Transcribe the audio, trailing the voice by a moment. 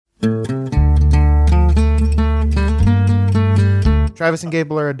Travis and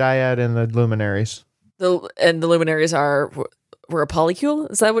Gable are a dyad in the Luminaries. The Luminaries were a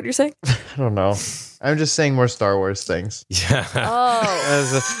polycule? Is that what you're saying? I don't know. I'm just saying more Star Wars things. Yeah. Oh. I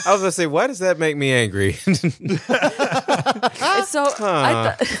was going to say, why does that make me angry?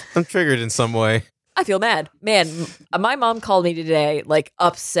 I'm triggered in some way. I feel mad. Man, my mom called me today, like,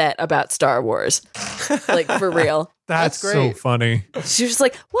 upset about Star Wars. Like, for real. That's great. so funny. She was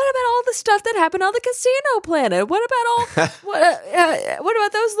like, what about all the stuff that happened on the casino planet? What about what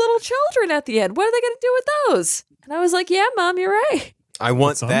about those little children at the end? What are they going to do with those? And I was like, yeah, Mom, you're right. I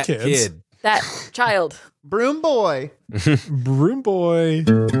want Some that kids. kid. That child. Broom boy. Broom boy.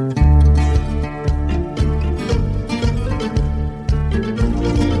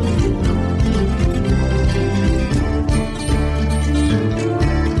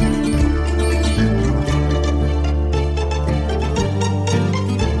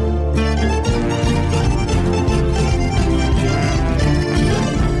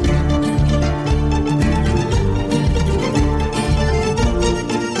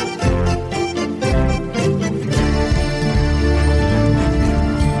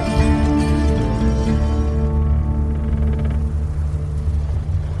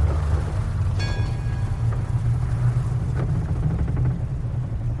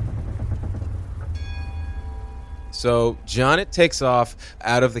 So Jonnet takes off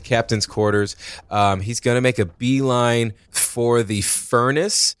out of the captain's quarters. He's going to make a beeline for the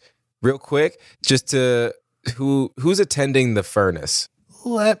furnace real quick. Just to who's attending the furnace?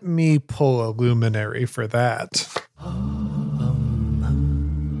 Let me pull a luminary for that.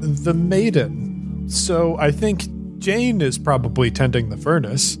 The maiden. So I think Jane is probably tending the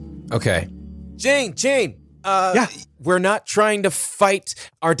furnace. Okay. Jane. Yeah. We're not trying to fight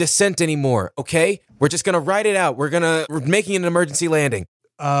our descent anymore, okay? We're just going to ride it out. We're making an emergency landing.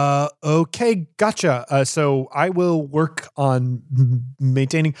 Okay, gotcha. So I will work on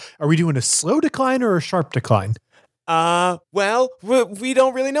maintaining. Are we doing a slow decline or a sharp decline? Well, we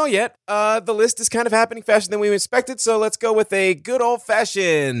don't really know yet. The list is kind of happening faster than we expected, so let's go with a good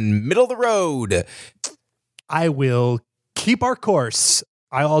old-fashioned middle of the road. I will keep our course.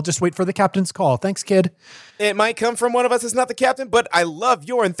 I'll just wait for the captain's call. Thanks, kid. It might come from one of us that's not the captain, but I love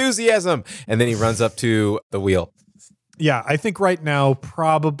your enthusiasm. And then he runs up to the wheel. Yeah, I think right now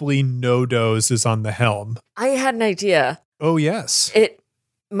probably Nodos is on the helm. I had an idea. Oh, yes. It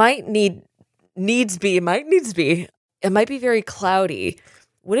might needs be. It might be very cloudy.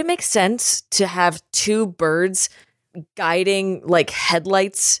 Would it make sense to have two birds guiding like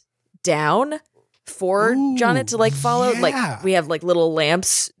headlights down for Jonnet to like follow? Yeah. Like we have like little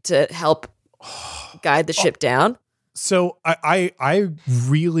lamps to help guide the ship down. So I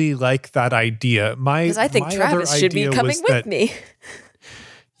really like that idea. Because I think Travis should be coming with me.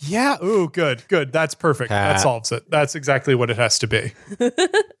 Yeah. Oh, good. That's perfect. That solves it. That's exactly what it has to be.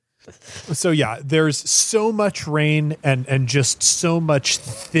 So yeah, there's so much rain and just so much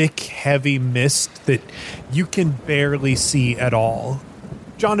thick, heavy mist that you can barely see at all.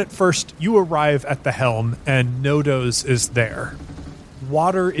 John, at first, you arrive at the helm and Nodos is there.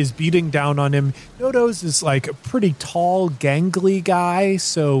 Water is beating down on him. Nodos is like a pretty tall, gangly guy,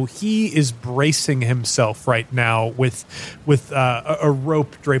 so he is bracing himself right now with a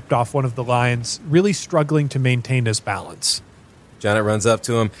rope draped off one of the lines, really struggling to maintain his balance. Jonnet runs up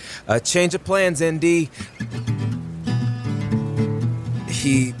to him. Change of plans, ND.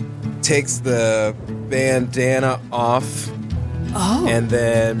 He takes the bandana off. Oh. And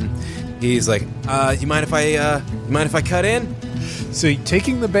then he's like, you mind if I cut in? So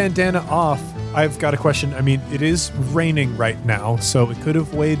taking the bandana off, I've got a question. I mean, it is raining right now, so it could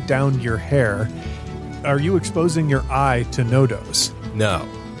have weighed down your hair. Are you exposing your eye to Nodos? No.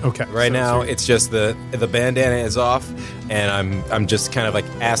 Okay. Right now, it's just the bandana is off, and I'm just kind of like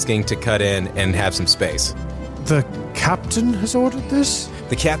asking to cut in and have some space. The captain has ordered this?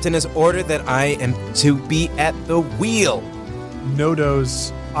 The captain has ordered that I am to be at the wheel.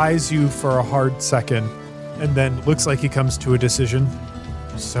 Nodos eyes you for a hard second, and then looks like he comes to a decision.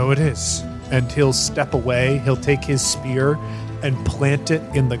 So it is. And he'll step away. He'll take his spear and plant it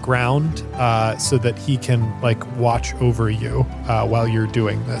in the ground so that he can like watch over you while you're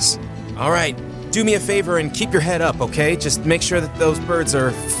doing this. All right. Do me a favor and keep your head up, okay? Just make sure that those birds are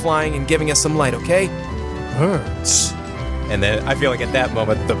flying and giving us some light, okay? Birds. And then I feel like at that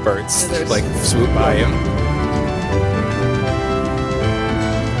moment, the birds like swoop by him.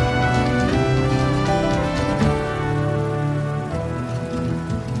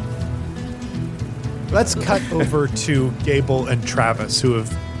 Let's cut over to Gable and Travis, who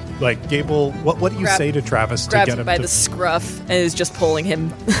have, like, Gable, what do you say to Travis to Grabs get him him by to... the scruff and is just pulling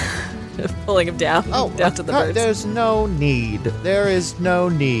him. pulling him down down to the birds. There's no need. There is no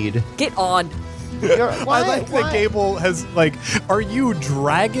need. Get on. I like that Gable has, like, are you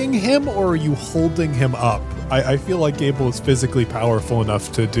dragging him or are you holding him up? I feel like Gable is physically powerful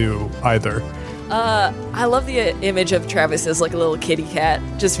enough to do either. I love the image of Travis as like a little kitty cat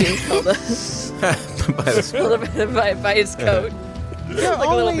just being held up by his coat. You're like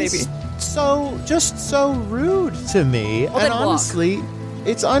a little always baby. so rude to me. Well, and then walk. honestly,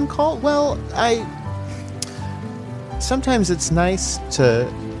 it's uncalled. Well, sometimes it's nice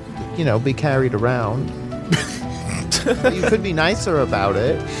to, be carried around. You could be nicer about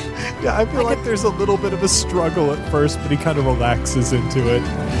it. Yeah, I feel like there's a little bit of a struggle at first, but he kind of relaxes into it.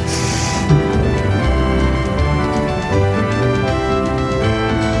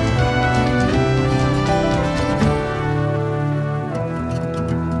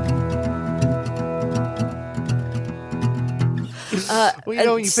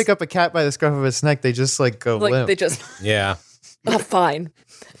 Well, when you pick up a cat by the scruff of its neck, they just go Like limp. they just, Yeah. oh, fine.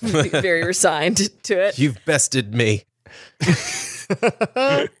 Very resigned to it. You've bested me.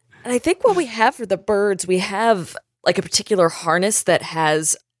 And I think what we have for the birds, we have like a particular harness that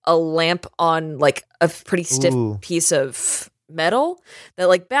has a lamp on like a pretty stiff Ooh. piece of metal that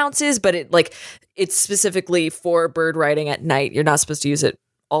like bounces, but it's specifically for bird riding at night. You're not supposed to use it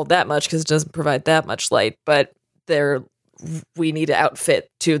all that much because it doesn't provide that much light, but we need to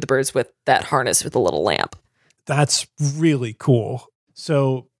outfit two of the birds with that harness with a little lamp. That's really cool.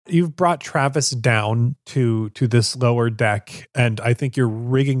 So you've brought Travis down to this lower deck, and I think you're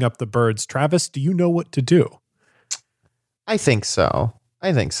rigging up the birds. Travis, do you know what to do? I think so.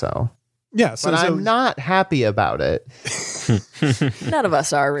 Yeah, so But I'm not happy about it. None of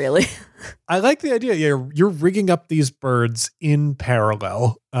us are really. I like the idea. You're rigging up these birds in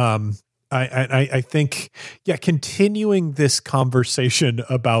parallel. I think, continuing this conversation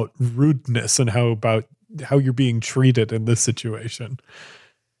about rudeness and how you're being treated in this situation.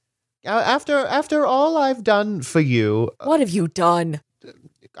 After all I've done for you, What have you done?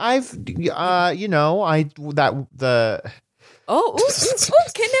 I've Oh,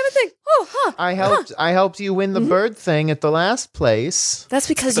 can't never think. Oh, huh. I helped you win the bird thing at the last place. That's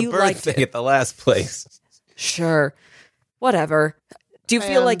because The you bird liked thing it. at the last place. Sure. Whatever. Do you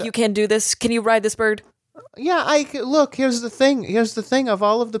feel like And- you can do this? Can you ride this bird? Yeah, look, here's the thing. Of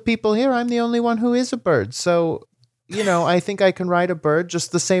all of the people here, I'm the only one who is a bird. So, I think I can ride a bird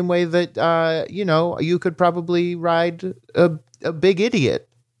just the same way that you could probably ride a big idiot.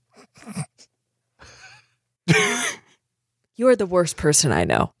 You're the worst person I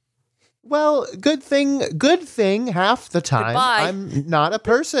know. Well, good thing half the time Goodbye. I'm not a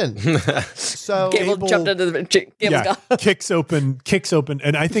person. So Gable jumped under the Gable's gone. kicks open,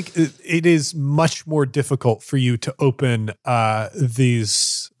 and I think it is much more difficult for you to open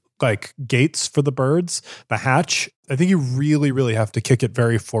these like gates for the birds, the hatch. I think you really, really have to kick it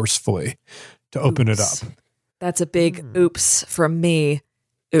very forcefully to open it up. Oops. That's a big oops from me.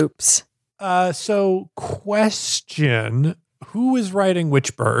 Oops. So question, who is riding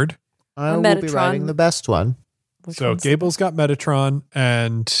which bird? I will be Metatron. riding the best one. Which So one's- Gable's got Metatron,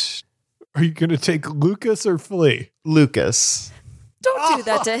 and are you going to take Lucas or Flea? Lucas. Don't do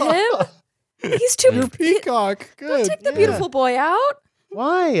that to him. He's too. Your peacock. Don't Good. take the beautiful boy out.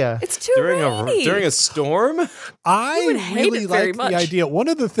 Why? It's too rainy. During a storm? I would hate really it very like much. the idea. One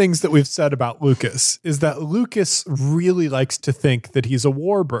of the things that we've said about Lucas is that Lucas really likes to think that he's a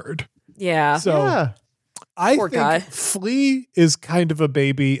warbird. Yeah. So Yeah. I Poor think guy. Flea is kind of a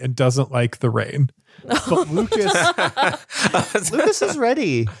baby and doesn't like the rain. But Lucas Lucas is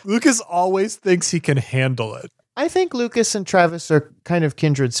ready. Lucas always thinks he can handle it. I think Lucas and Travis are kind of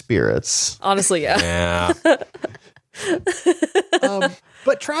kindred spirits. Honestly, yeah. Yeah.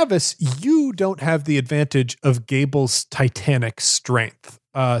 But Travis, you don't have the advantage of Gable's titanic strength.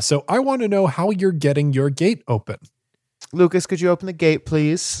 So I want to know how you're getting your gate open. Lucas, could you open the gate,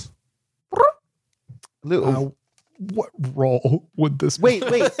 please? What role would this be? Wait. I'm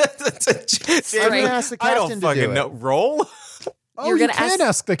going Strength. to ask the I captain don't to do fucking it. know. Roll? Oh, You're you gonna can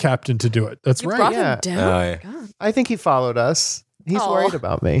ask the captain to do it. That's You right. brought yeah. him down. Oh, yeah. God. I think he followed us. He's Aw. worried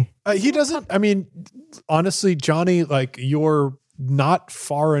about me. He doesn't. I mean, honestly, Johnny, like you're not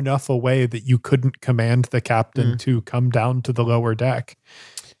far enough away that you couldn't command the captain to come down to the lower deck.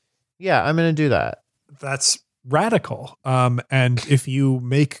 Yeah, I'm going to do that. That's radical. And if you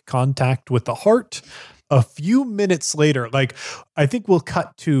make contact with the heart a few minutes later, like I think we'll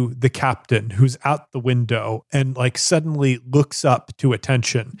cut to the captain who's out the window and like suddenly looks up to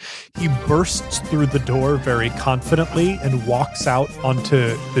attention. He bursts through the door very confidently and walks out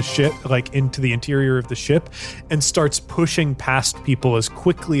onto the ship, like into the interior of the ship, and starts pushing past people as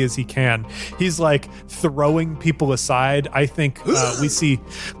quickly as he can. He's like throwing people aside. I think we see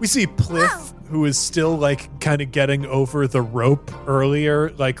Pliff, who is still like kind of getting over the rope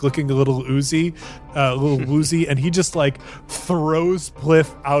earlier, like looking a little woozy, and he just like throws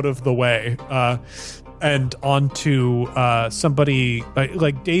Pliff out of the way and onto somebody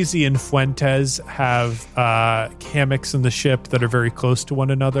like Daisy and Fuentes have hammocks in the ship that are very close to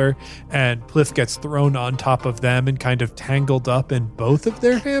one another, and Pliff gets thrown on top of them and kind of tangled up in both of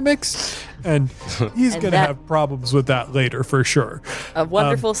their hammocks, and he's going to have problems with that later for sure. A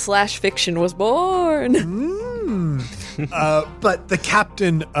wonderful slash fiction was born. But the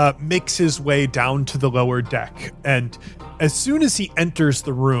captain makes his way down to the lower deck, and as soon as he enters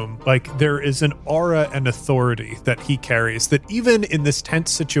the room, like there is an aura and authority that he carries that even in this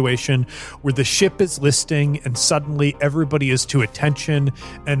tense situation where the ship is listing and suddenly everybody is to attention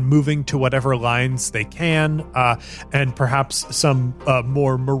and moving to whatever lines they can, and perhaps some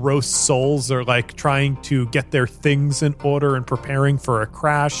more morose souls are like trying to get their things in order and preparing for a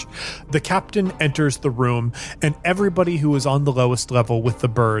crash, the captain enters the room and everybody who is on the lowest level with the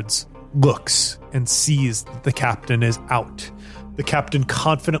birds looks and sees that the captain is out. The captain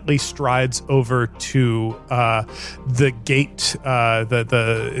confidently strides over to the gate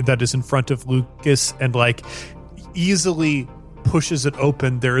that is in front of Lucas and like easily pushes it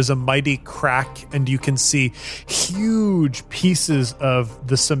open. There is a mighty crack and you can see huge pieces of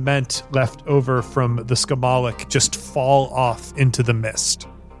the cement left over from the Skamalik just fall off into the mist.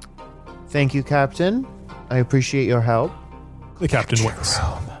 Thank you, Captain. I appreciate your help. The captain winks.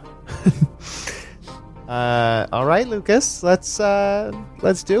 All right, Lucas, let's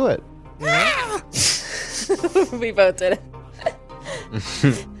do it. We both did it.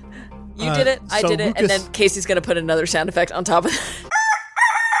 You did it, I did it, and then Casey's going to put another sound effect on top of it.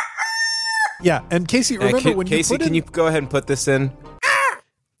 Yeah, and Casey, remember when Casey, can you go ahead and put this in?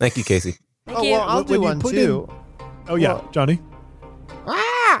 Thank you, Casey. Thank you. Well, I'll do one too. Johnny.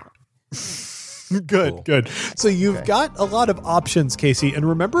 Good. So you've got a lot of options, Casey. And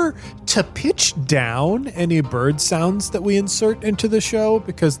remember to pitch down any bird sounds that we insert into the show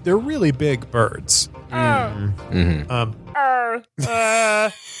because they're really big birds. Deborah.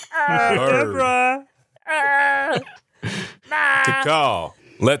 Cacao,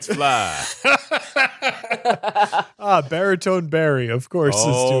 let's fly. Baritone Barry, of course,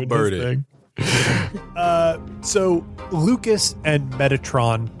 is doing birdie. his thing. So Lucas and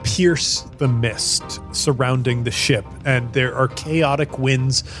Metatron pierce the mist surrounding the ship, and there are chaotic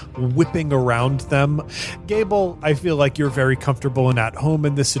winds whipping around them. Gable, I feel like you're very comfortable and at home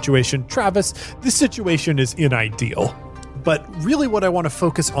in this situation. Travis, this situation is unideal. But really what I want to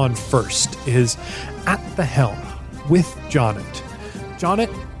focus on first is at the helm with Jonnet.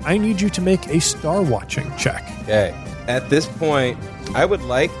 Jonnet, I need you to make a star watching check. Okay. At this point, I would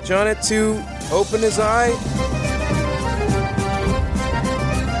like Jonnet to open his eye.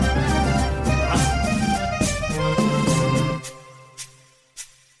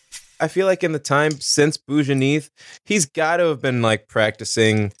 I feel like in the time since Boujanith, he's got to have been like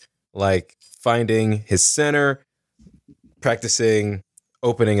practicing, like finding his center, practicing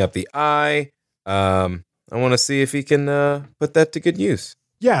opening up the eye. I want to see if he can put that to good use.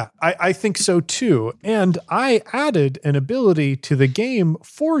 Yeah, I think so too. And I added an ability to the game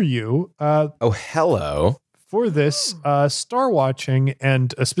for you. Hello. For this star watching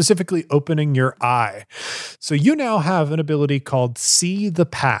and specifically opening your eye. So you now have an ability called See the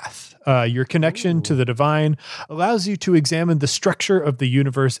Path. Your connection to the divine allows you to examine the structure of the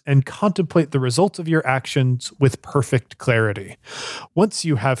universe and contemplate the results of your actions with perfect clarity. Once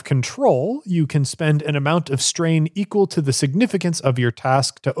you have control, you can spend an amount of strain equal to the significance of your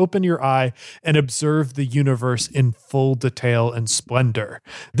task to open your eye and observe the universe in full detail and splendor.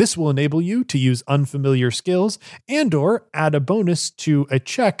 This will enable you to use unfamiliar skills and/or add a bonus to a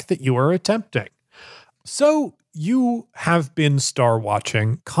check that you are attempting. So you have been star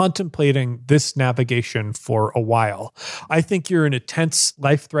watching, contemplating this navigation for a while. I think you're in a tense,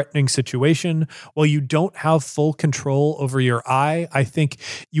 life-threatening situation. While you don't have full control over your eye, I think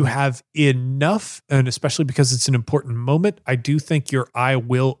you have enough, and especially because it's an important moment, I do think your eye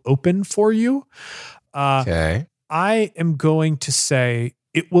will open for you. Okay. I am going to say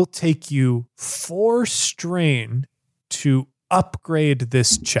it will take you 4 strain to upgrade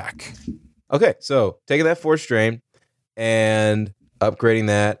this check. Okay, so taking that 4 strain and upgrading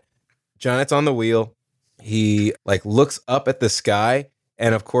that. Jonet's on the wheel. he like looks up at the sky,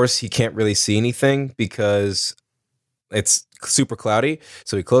 and of course he can't really see anything because it's super cloudy.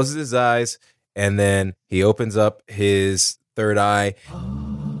 So he closes his eyes, and then he opens up his third eye.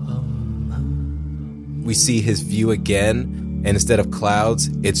 We see his view again, and instead of clouds,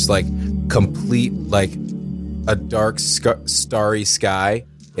 it's like complete, like a dark starry sky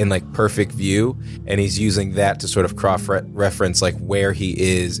in like perfect view, and he's using that to sort of cross-reference like where he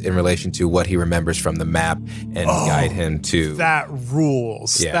is in relation to what he remembers from the map and guide him to. That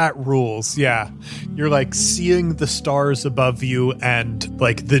rules. Yeah. That rules. Yeah. You're like seeing the stars above you and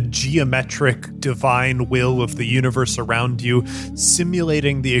like the geometric divine will of the universe around you,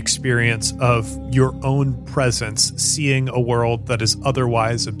 simulating the experience of your own presence, seeing a world that is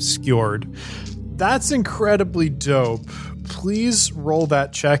otherwise obscured. That's incredibly dope. Please roll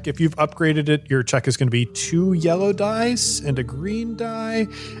that check. If you've upgraded it, your check is going to be 2 yellow dice and a green die.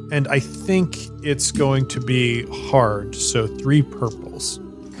 And I think it's going to be hard. So 3 purples.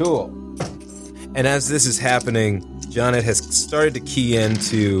 Cool. And as this is happening, Jonnet has started to key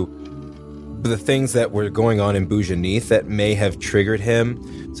into the things that were going on in Bujanith that may have triggered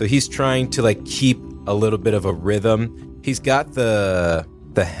him. So he's trying to like keep a little bit of a rhythm. He's got the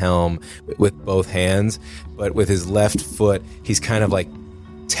helm with both hands, but with his left foot, he's kind of like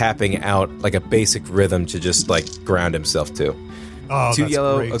tapping out like a basic rhythm to just like ground himself to. Oh, 2 that's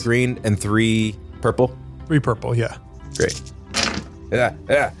yellow, great. a green, and 3 purple. 3 purple, yeah. Great.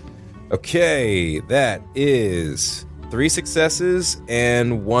 Yeah. Okay, that is 3 successes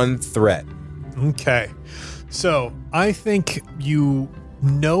and 1 threat. Okay. So I think you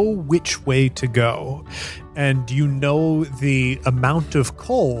know which way to go, and you know the amount of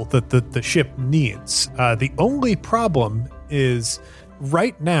coal that the ship needs. The only problem is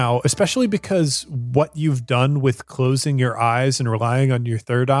right now, especially because what you've done with closing your eyes and relying on your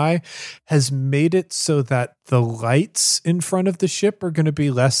third eye has made it so that the lights in front of the ship are going to be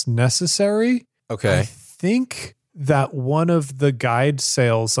less necessary. Okay. I think that one of the guide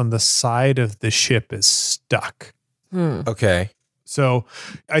sails on the side of the ship is stuck. Okay. So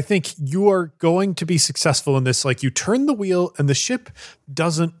I think you are going to be successful in this. Like, you turn the wheel and the ship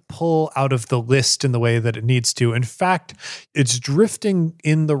doesn't pull out of the list in the way that it needs to. In fact, it's drifting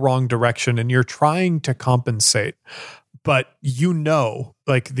in the wrong direction and you're trying to compensate. But you know,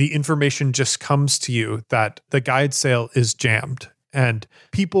 like, the information just comes to you that the guide sail is jammed and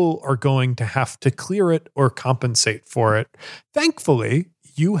people are going to have to clear it or compensate for it. Thankfully,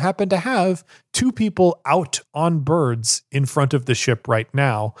 you happen to have 2 people out on birds in front of the ship right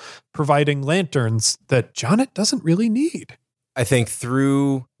now, providing lanterns that Jonnet doesn't really need. I think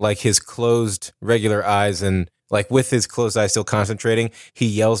through like his closed regular eyes and like with his closed eyes still concentrating, he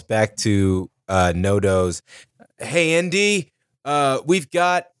yells back to Nodos, "Hey, Indy, we've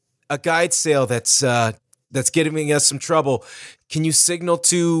got a guide sail that's giving us some trouble. Can you signal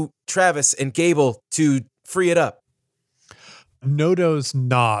to Travis and Gable to free it up?" Nodos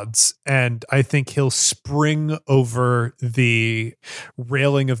nods, and I think he'll spring over the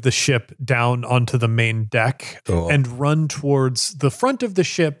railing of the ship down onto the main deck and run towards the front of the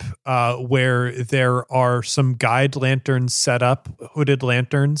ship where there are some guide lanterns set up, hooded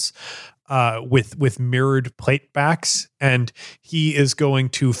lanterns with mirrored plate backs. And he is going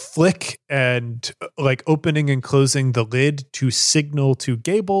to flick and like opening and closing the lid to signal to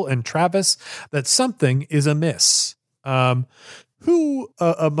Gable and Travis that something is amiss. Who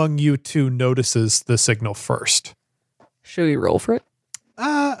among you 2 notices the signal first? Should we roll for it?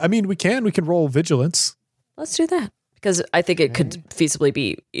 I mean, we can roll vigilance. Let's do that, because I think it could feasibly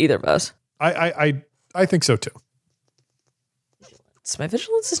be either of us. I think so too. My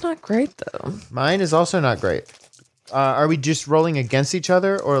vigilance is not great though. Mine is also not great. Are we just rolling against each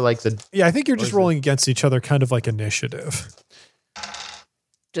other, or like the? Yeah, I think you're just rolling against each other, kind of like initiative.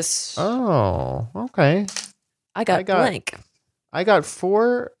 Just Oh, okay. I got blank. I got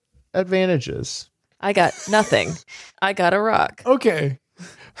 4 advantages. I got nothing. I got a rock. Okay.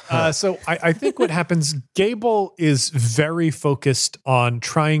 So I think what happens, Gable is very focused on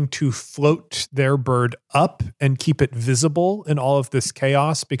trying to float their bird up and keep it visible in all of this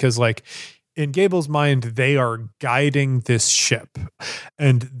chaos, because like in Gable's mind, they are guiding this ship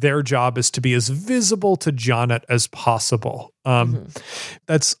and their job is to be as visible to Jonnet as possible.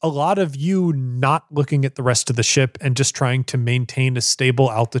 That's a lot of you not looking at the rest of the ship and just trying to maintain as stable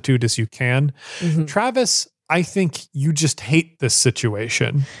altitude as you can. Travis, I think you just hate this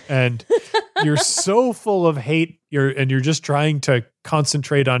situation and you're so full of hate. You're just trying to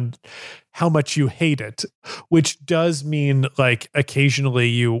concentrate on how much you hate it, which does mean like occasionally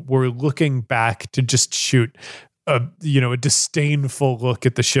you were looking back to just shoot a disdainful look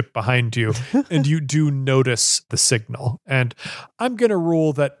at the ship behind you, and you do notice the signal. And I'm going to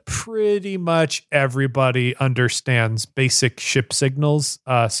rule that pretty much everybody understands basic ship signals,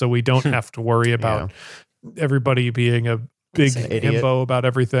 so we don't have to worry about everybody being a big himbo about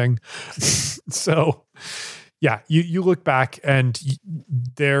everything. So, yeah, you look back and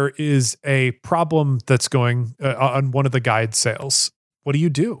there is a problem that's going on one of the guide sails. What do you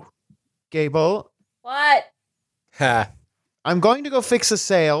do? Gable, What? Ha. I'm going to go fix a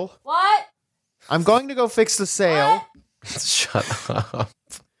sail. What? I'm going to go fix the sail. Shut up.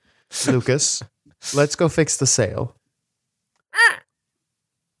 Lucas, let's go fix the sail.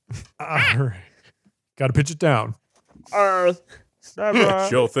 Got to pitch it down. Sure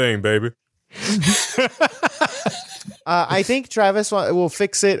thing, baby. I think Travis will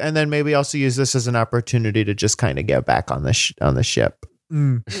fix it, and then maybe also use this as an opportunity to just kind of get back on the on the ship.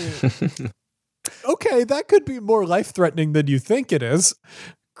 Okay, that could be more life-threatening than you think it is.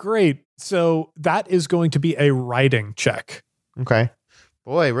 Great. So that is going to be a writing check. Okay,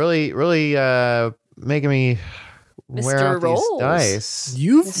 boy, really making me wear Mr. out Rolls. these dice.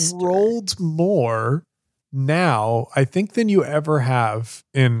 You've rolled more now, I think, than you ever have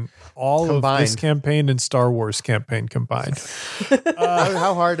in all of this Combined. campaign and Star Wars campaign combined.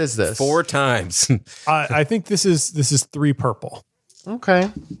 How hard is this? 4 times. I think this is 3 purple. Okay.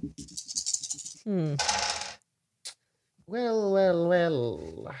 Hmm. Well.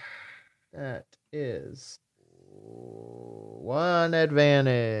 That is 1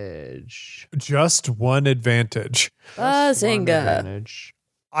 advantage. Just 1 advantage. Just 1 Bazinga. advantage.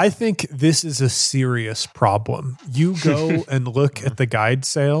 I think this is a serious problem. You go and look at the guide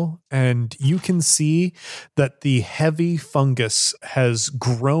sail, and you can see that the heavy fungus has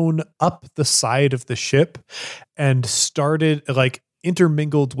grown up the side of the ship and started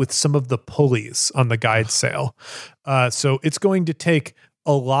intermingled with some of the pulleys on the guide sail. So it's going to take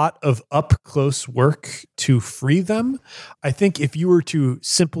a lot of up close work to free them. I think if you were to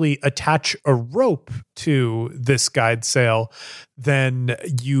simply attach a rope to this guide sail, then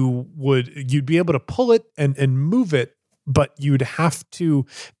you'd be able to pull it and move it, but you'd have to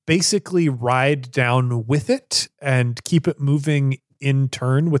basically ride down with it and keep it moving in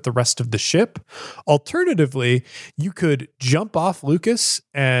turn with the rest of the ship. Alternatively, you could jump off Lucas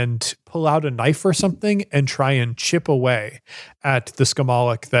and pull out a knife or something and try and chip away at the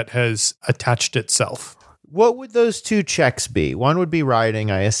Skamolic that has attached itself. What would those 2 checks be? One would be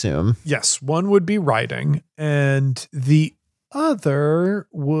riding, I assume. Yes, one would be riding, and the other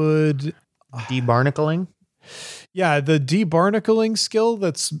would... Debarnacling? Yeah, the debarnacling skill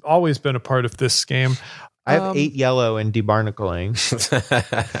that's always been a part of this game. I have 8 yellow in debarnacling.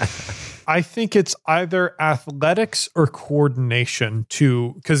 I think it's either athletics or coordination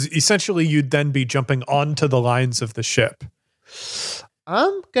because essentially you'd then be jumping onto the lines of the ship.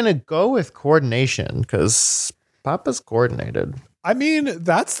 I'm going to go with coordination because Papa's coordinated. I mean,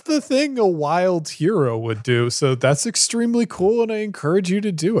 that's the thing a wild hero would do. So that's extremely cool, and I encourage you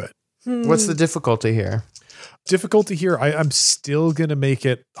to do it. What's the difficulty here? Difficulty here, I'm still going to make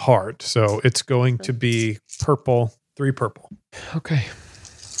it hard. So it's going to be purple, 3 purple. Okay.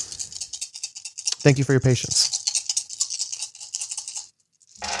 Thank you for your patience.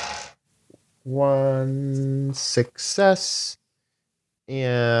 1 success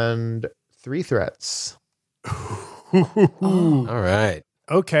and 3 threats. All right.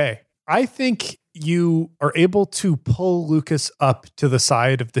 Okay. I think you are able to pull Lucas up to the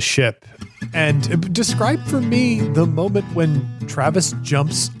side of the ship. And describe for me the moment when Travis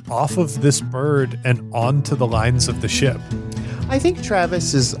jumps off of this bird and onto the lines of the ship. I think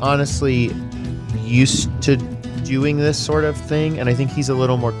Travis is honestly used to doing this sort of thing, and I think he's a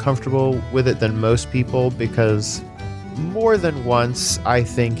little more comfortable with it than most people because more than once I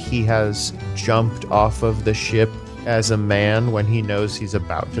think he has jumped off of the ship as a man when he knows he's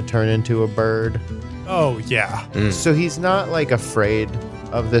about to turn into a bird. Oh, yeah. So he's not afraid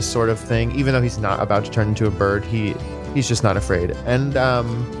of this sort of thing, even though he's not about to turn into a bird. He's just not afraid. And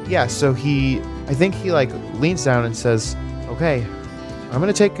so I think he leans down and says, "Okay, I'm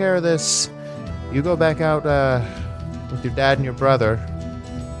gonna take care of this. You go back out with your dad and your brother,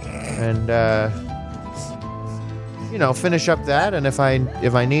 and finish up that. And if I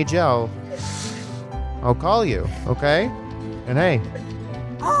need you, I'll call you. Okay? And hey,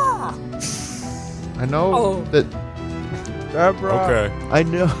 I know that." Okay. I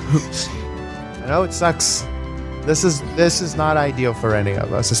know. I know it sucks. This is not ideal for any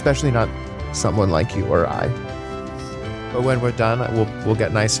of us, especially not someone like you or I. But when we're done, we'll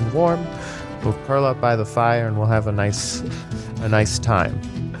get nice and warm. We'll curl up by the fire and we'll have a nice time.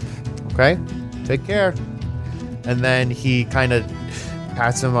 Okay? Take care. and then he kind of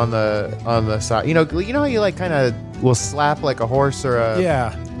pats him on the side. You know how you like kind of will slap like a horse or a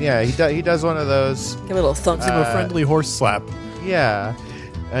Yeah. He does one of those. Give a little thump. Give him a friendly horse slap. Yeah,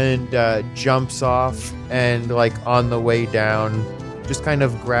 and jumps off, and like on the way down, just kind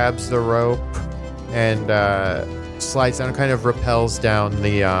of grabs the rope and slides down, and kind of rappels down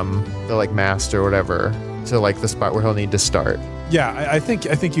the like mast or whatever to like the spot where he'll need to start. Yeah, I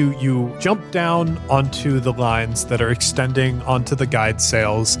think you jump down onto the lines that are extending onto the guide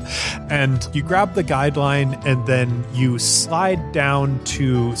sails, and you grab the guide line, and then you slide down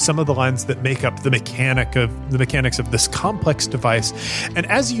to some of the lines that make up the mechanics of this complex device. And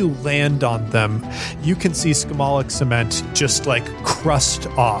as you land on them, you can see Scamolic cement just like crust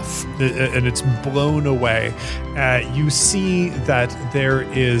off, and it's blown away. You see that there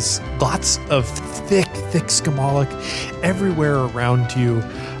is lots of thick Scamolic everywhere around you,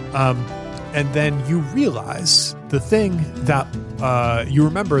 and then you realize the thing that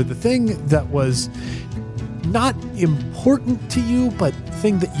the thing that was not important to you, but the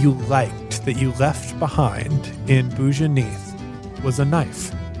thing that you liked, that you left behind in Bouja Neath, was a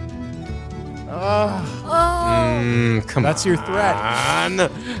knife. Come That's your threat. on. No.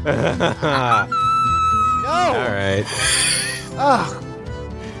 All right.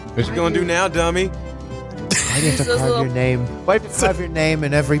 What you gonna do now, dummy? Why do you have to carve your name? Why do you carve your name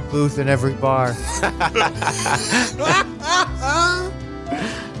in every booth and every bar?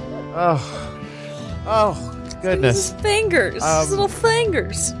 Oh, goodness. His fingers. His little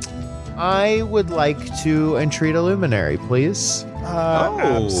fingers. I would like to entreat a luminary, please.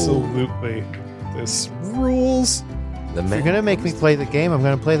 Absolutely. This rules. The If you're gonna make me play the game, I'm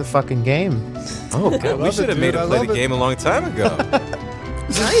gonna play the fucking game. Oh, God, we love should it, have made dude. him I play love the it. game a long time ago.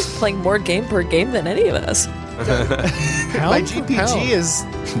 Johnny's playing more game per game than any of us. My GPG is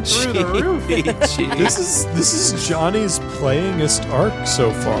through the roof. GPG. This is Johnny's playingest arc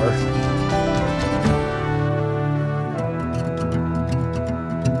so far.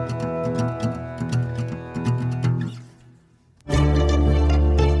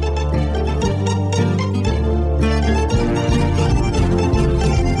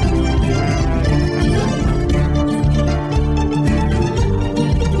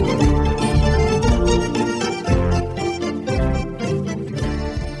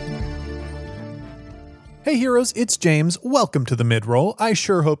 Hey heroes, it's James. Welcome to the mid-roll. I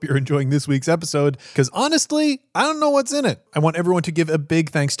sure hope you're enjoying this week's episode, because honestly, I don't know what's in it. I want everyone to give a big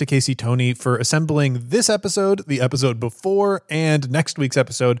thanks to Casey Tony for assembling this episode, the episode before, and next week's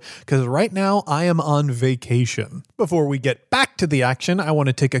episode, because right now I am on vacation. Before we get back to the action, I want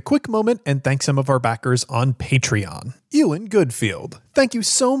to take a quick moment and thank some of our backers on Patreon. Ewan Goodfield, thank you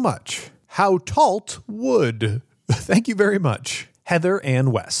so much. How Talt Wood, thank you very much. Heather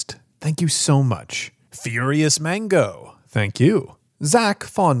Ann West, thank you so much. Furious Mango, thank you. Zach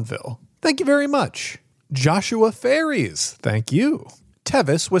Fawnville, thank you very much. Joshua Ferries, thank you.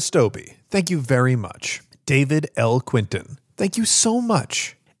 Tevis Westoby, thank you very much. David L. Quinton, thank you so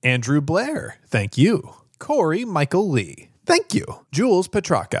much. Andrew Blair, thank you. Corey Michael Lee, thank you. Jules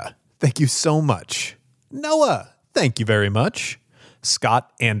Petraka, thank you so much. Noah, thank you very much.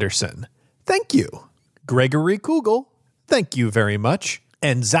 Scott Anderson, thank you. Gregory Kugel, thank you very much.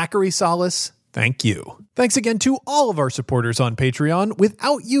 And Zachary Salas, thank you. Thanks again to all of our supporters on Patreon.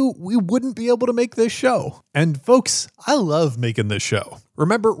 Without you, we wouldn't be able to make this show. And folks, I love making this show.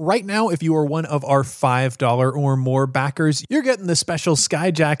 Remember, right now, if you are one of our $5 or more backers, you're getting the special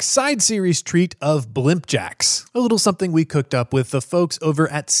Skyjack side series treat of Blimpjacks, a little something we cooked up with the folks over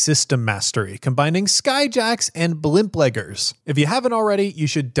at System Mastery, combining Skyjacks and Blimpleggers. If you haven't already, you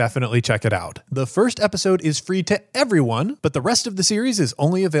should definitely check it out. The first episode is free to everyone, but the rest of the series is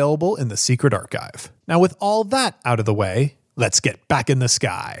only available in the secret archive. Now, with all that out of the way, let's get back in the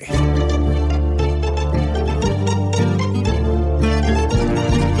sky.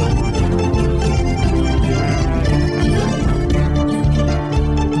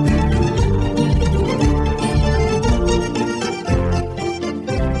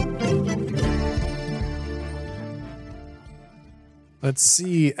 Let's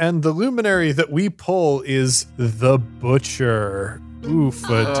see. And the luminary that we pull is the Butcher.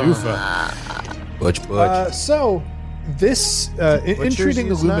 Oofa doofa. Butch. So this entreating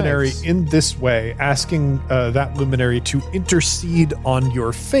the use luminary knives. in this way, asking that luminary to intercede on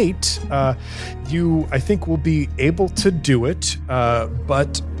your fate, you, I think, will be able to do it,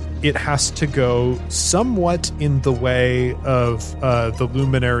 but it has to go somewhat in the way of the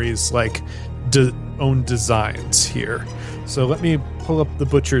luminary's own designs here. So let me pull up the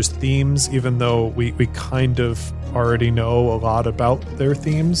Butcher's themes, even though we kind of already know a lot about their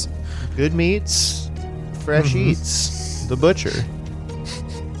themes. Good meats, Fresh eats. The butcher.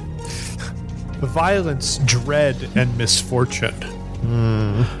 Violence, dread, and misfortune.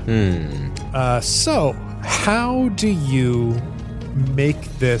 So, how do you make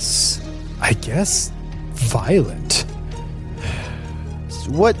this, I guess, violent?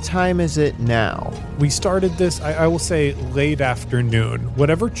 What time is it now? We started this, I will say, late afternoon.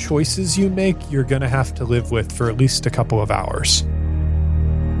 Whatever choices you make, you're going to have to live with for at least a couple of hours.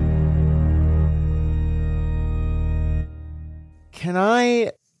 Can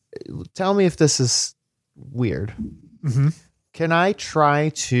I... Tell me if this is weird. Mm-hmm. Can I try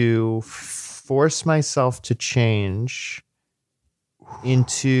to force myself to change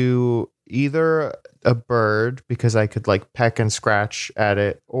into either a bird, because I could like peck and scratch at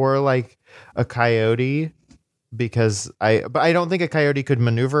it, or like a coyote, because I don't think a coyote could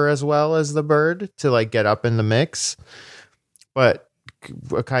maneuver as well as the bird to like get up in the mix, but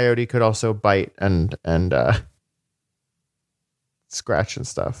a coyote could also bite and scratch and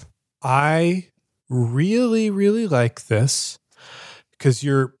stuff. I really, really like this, because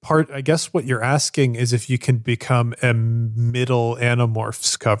I guess what you're asking is if you can become a middle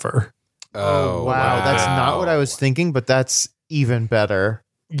Animorphs cover. Oh, wow. That's not what I was thinking, but that's even better.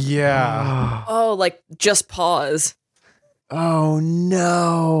 Yeah. Oh, like just pause Oh,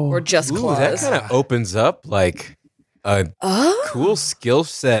 no. or just Ooh, claws. that kind of opens up like a cool skill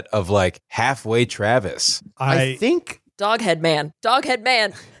set of like halfway Travis. I think Doghead man. Doghead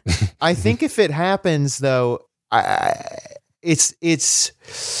man. I think if it happens though, it's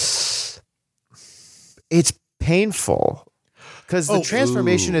painful, because the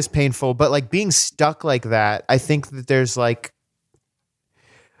transformation is painful, but like being stuck like that, I think that there's like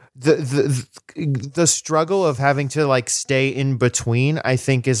the struggle of having to like stay in between, I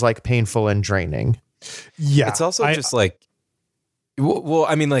think is like painful and draining. Yeah. It's also just like, well,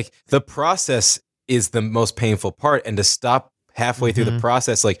 I mean, like the process is the most painful part, and to stop halfway through the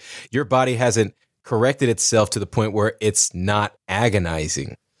process, like your body hasn't corrected itself to the point where it's not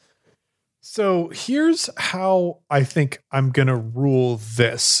agonizing. So here's how I think I'm going to rule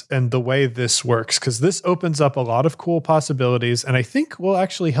this and the way this works, because this opens up a lot of cool possibilities, and I think will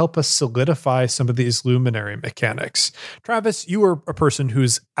actually help us solidify some of these luminary mechanics. Travis, you are a person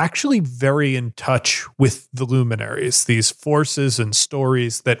who's actually very in touch with the luminaries, these forces and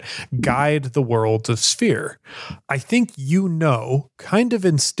stories that guide the world of Sphere. I think you know, kind of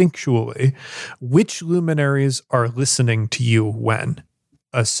instinctually, which luminaries are listening to you when.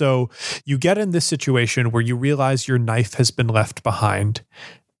 So you get in this situation where you realize your knife has been left behind,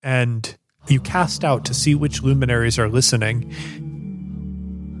 and you cast out to see which luminaries are listening,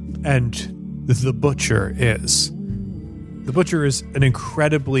 and the Butcher is. The Butcher is an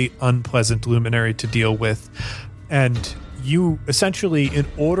incredibly unpleasant luminary to deal with, and you essentially, in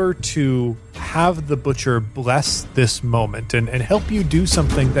order to have the Butcher bless this moment and help you do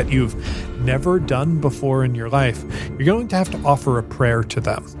something that you've never done before in your life, you're going to have to offer a prayer to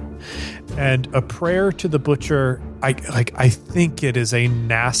them. And a prayer to the Butcher, I think it is a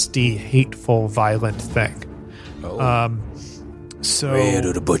nasty, hateful, violent thing. So Pray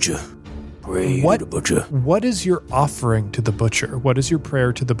to the Butcher. Pray to the Butcher. What is your offering to the Butcher? What is your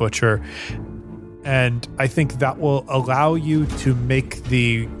prayer to the Butcher? And I think that will allow you to make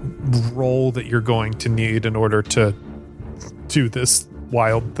the roll that you're going to need in order to do this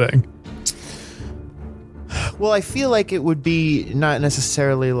wild thing. Well, I feel like it would be not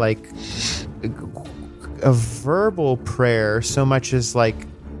necessarily like a verbal prayer so much as like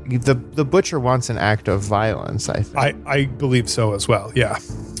the Butcher wants an act of violence, I think. I believe so as well, yeah.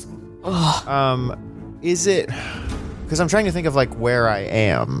 Is it... Because I'm trying to think of like where I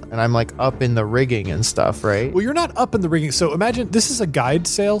am, and I'm like up in the rigging and stuff, right? Well, you're not up in the rigging. So imagine this is a guide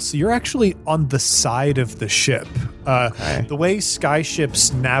sail, so you're actually on the side of the ship. Okay. The way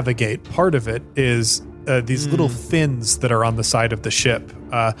skyships navigate, part of it is these little fins that are on the side of the ship.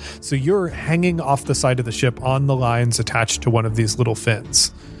 So you're hanging off the side of the ship on the lines attached to one of these little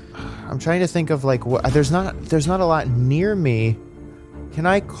fins. I'm trying to think of like what. There's not a lot near me. Can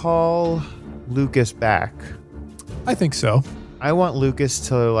I call Lucas back? I think so. I want Lucas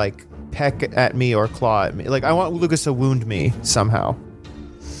to like peck at me or claw at me. Like I want Lucas to wound me somehow.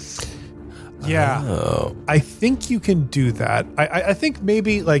 Yeah. Oh. I think you can do that. I think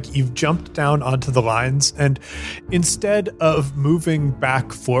maybe like you've jumped down onto the lines, and instead of moving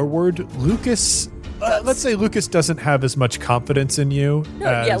back forward, Lucas, let's say Lucas doesn't have as much confidence in you.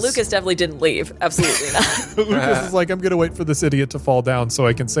 Yeah, Lucas definitely didn't leave. Absolutely not. Lucas is like, I'm going to wait for this idiot to fall down so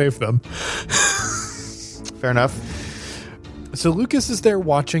I can save them. Fair enough. So Lucas is there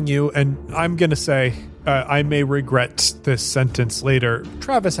watching you, and I'm going to say, I may regret this sentence later.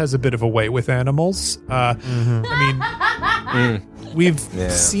 Travis has a bit of a way with animals. I mean, we've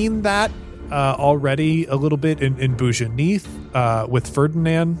seen that already a little bit in Bujanith with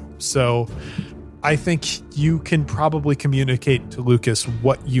Ferdinand. So I think you can probably communicate to Lucas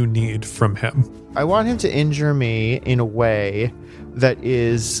what you need from him. I want him to injure me in a way that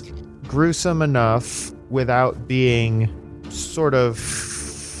is gruesome enough without being sort of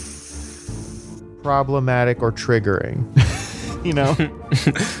problematic or triggering. You know?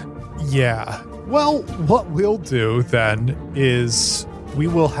 Yeah. Well, what we'll do then is we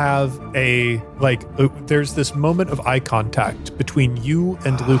will have there's this moment of eye contact between you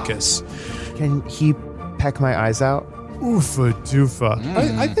and Lucas. Can he peck my eyes out? Oofa doofa.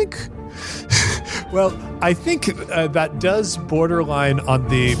 I think... Well, I think that does borderline on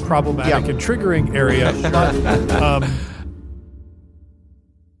the problematic and triggering area. But,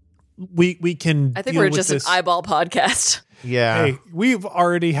 we can. I think deal we're with just this. an eyeball podcast. Yeah. Hey, we've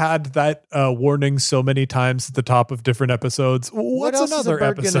already had that warning so many times at the top of different episodes. What What's else another is a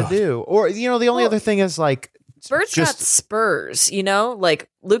bird episode gonna do? Or the only other thing is like Birds got spurs, like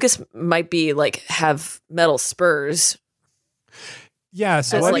Lucas might be have metal spurs Yeah,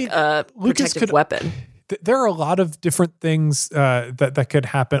 so as I like mean, a Lucas protective weapon. There are a lot of different things that could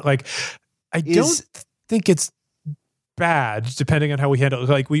happen. Like, I don't think it's bad, depending on how we handle it.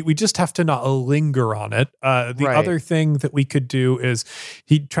 Like, we just have to not linger on it. The other thing that we could do is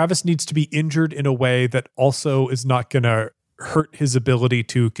Travis needs to be injured in a way that also is not going to hurt his ability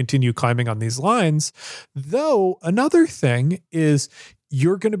to continue climbing on these lines. Though another thing is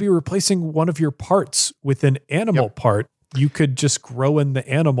you're going to be replacing one of your parts with an animal part. You could just grow in the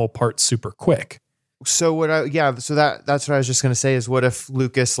animal part super quick. So that's what I was just going to say is what if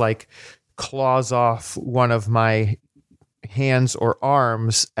Lucas claws off one of my hands or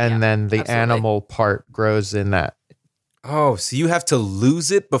arms and then the animal part grows in that. Oh, so you have to lose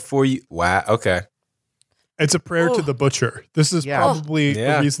it before you... Wow, okay. It's a prayer to the butcher. This is probably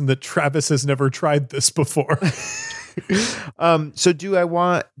the reason that Travis has never tried this before. So do I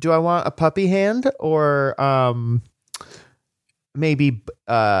want a puppy hand or maybe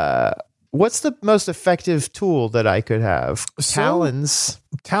what's the most effective tool that I could have? Talons.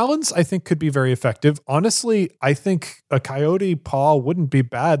 Talons, I think, could be very effective. Honestly, I think a coyote paw wouldn't be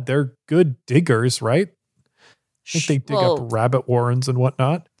bad. They're good diggers, right? I think they dig up rabbit warrens and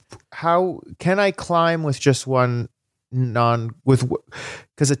whatnot. How can I climb with just one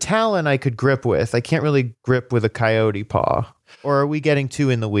because a talon I could grip with. I can't really grip with a coyote paw. Or are we getting too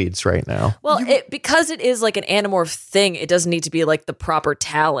in the weeds right now? Well, because it is like an animorph thing, it doesn't need to be like the proper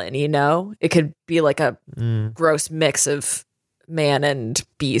talon, It could be like a gross mix of man and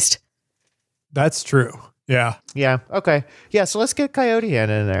beast. That's true. Yeah. Yeah. Okay. Yeah. So let's get coyote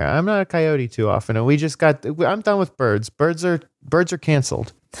hand in there. I'm not a coyote too often, and I'm done with birds. Birds are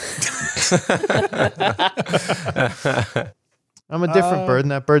canceled. I'm a different bird,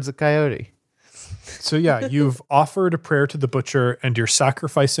 and that bird's a coyote. So yeah, you've offered a prayer to the butcher and you're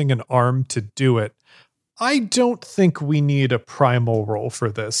sacrificing an arm to do it. I don't think we need a primal roll for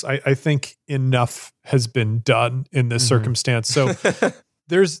this. I think enough has been done in this circumstance. So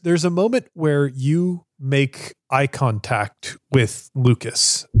there's a moment where you make eye contact with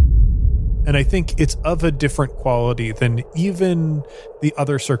Lucas. And I think it's of a different quality than even the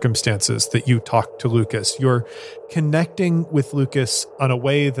other circumstances that you talk to Lucas. You're connecting with Lucas on a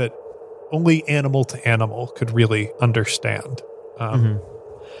way that only animal to animal could really understand.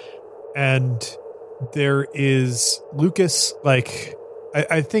 And there is Lucas, I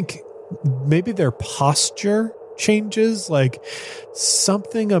think maybe their posture changes,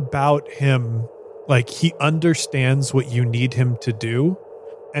 something about him, he understands what you need him to do.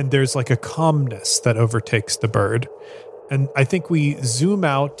 And there's a calmness that overtakes the bird. And I think we zoom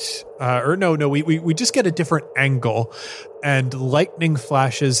out, we just get a different angle and lightning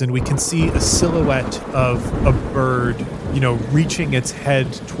flashes and we can see a silhouette of a bird, reaching its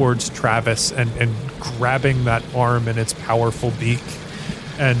head towards Travis and grabbing that arm in its powerful beak.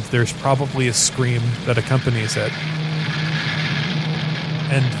 And there's probably a scream that accompanies it.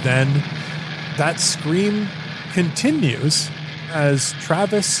 And then that scream continues as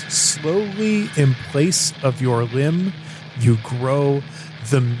Travis slowly, in place of your limb, you grow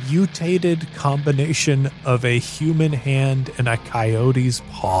the mutated combination of a human hand and a coyote's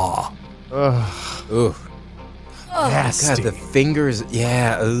paw. Ugh. Ooh. Nasty. God, the fingers.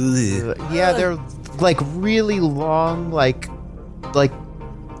 Yeah. Ugh. Yeah, they're really long,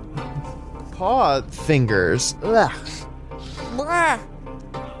 paw fingers. Ugh.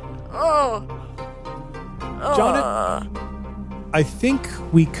 Oh. John, I think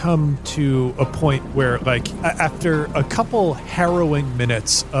we come to a point where, like, after a couple harrowing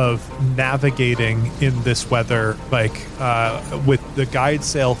minutes of navigating in this weather, like, with the guide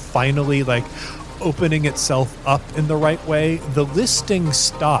sail finally, like, opening itself up in the right way, the listing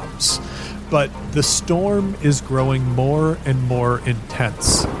stops, but the storm is growing more and more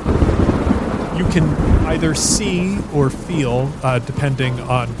intense. You can either see or feel, depending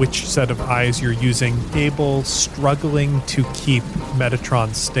on which set of eyes you're using, Gable struggling to keep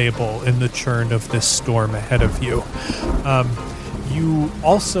Metatron stable in the churn of this storm ahead of you. You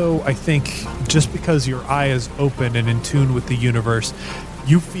also, I think, just because your eye is open and in tune with the universe,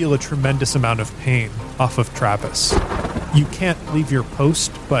 you feel a tremendous amount of pain off of Travis. You can't leave your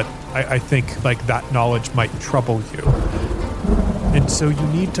post, but I think like that knowledge might trouble you. And so you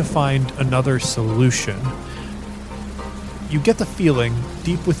need to find another solution. You get the feeling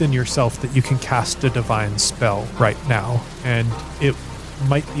deep within yourself that you can cast a divine spell right now, and it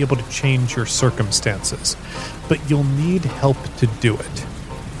might be able to change your circumstances, but you'll need help to do it.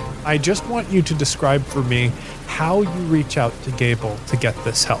 I just want you to describe for me how you reach out to Gable to get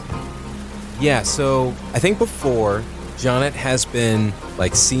this help. Yeah, so I think before, Jonnet has been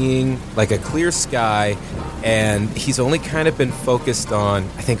like seeing like a clear sky, and he's only kind of been focused on,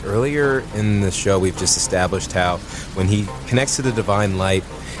 I think earlier in the show we've just established how when he connects to the divine light,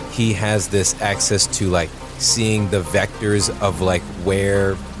 he has this access to like seeing the vectors of like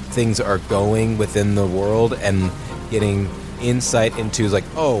where things are going within the world and getting insight into like,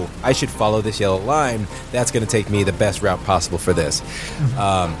 oh, I should follow this yellow line. That's going to take me the best route possible for this.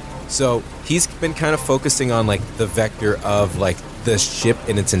 So he's been kind of focusing on like the vector of like the ship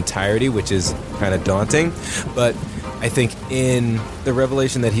in its entirety, which is kind of daunting. But I think in the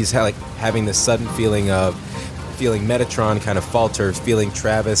revelation that he's like having this sudden feeling of feeling Metatron kind of falter, feeling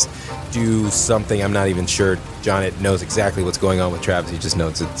Travis do something, I'm not even sure Jonnet knows exactly what's going on with Travis. He just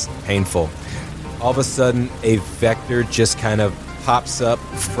knows it's painful. All of a sudden, a vector just kind of pops up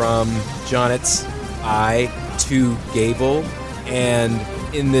from Jonnet's eye to Gable, and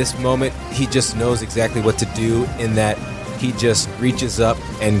in this moment, he just knows exactly what to do in that he just reaches up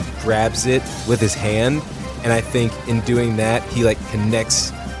and grabs it with his hand. And I think in doing that, he like connects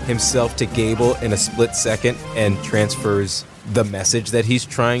himself to Gable in a split second and transfers the message that he's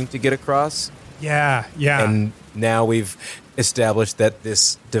trying to get across. Yeah. And now we've established that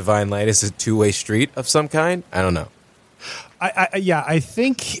this divine light is a two-way street of some kind. I don't know. I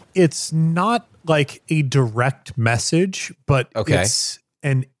think it's not like a direct message, but it's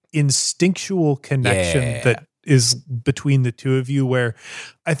an instinctual connection that is between the two of you, where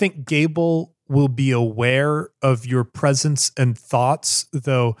I think Gable will be aware of your presence and thoughts,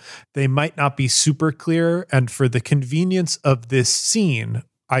 though they might not be super clear. And for the convenience of this scene,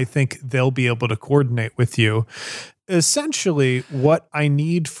 I think they'll be able to coordinate with you. Essentially, what I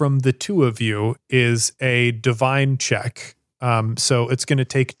need from the two of you is a divine check. So it's going to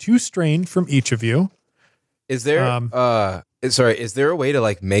take 2 strain from each of you. Is there is there a way to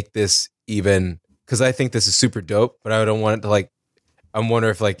like make this even? Because I think this is super dope, but I don't want it to like. I'm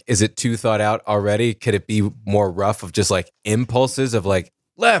wondering if like, is it too thought out already? Could it be more rough of just like impulses of like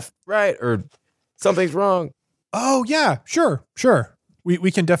left, right, or something's wrong? Oh yeah, sure.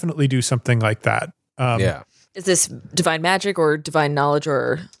 We can definitely do something like that. Yeah. Is this divine magic or divine knowledge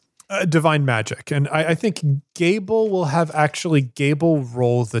or? Divine magic. And I think Gable will have Gable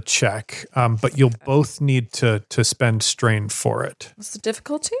roll the check, but you'll both need to spend strain for it. What's the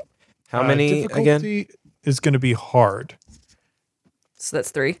difficulty? How many difficulty again? Is going to be hard. So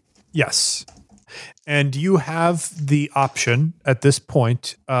that's 3. Yes. And you have the option at this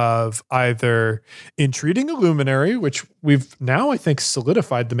point of either entreating a luminary, which we've now, I think,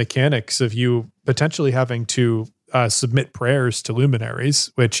 solidified the mechanics of you potentially having to submit prayers to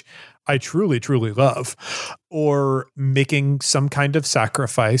luminaries, which I truly, truly love, or making some kind of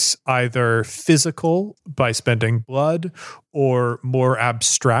sacrifice, either physical by spending blood or more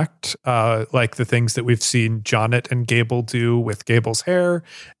abstract, like the things that we've seen Jonnet and Gable do with Gable's hair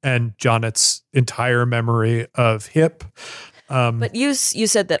and Jonnet's entire memory of Hip. But you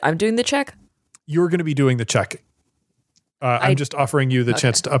said that I'm doing the check? You're going to be doing the check. I'm just offering you the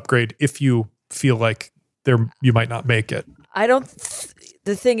chance to upgrade if you feel like you might not make it. I don't.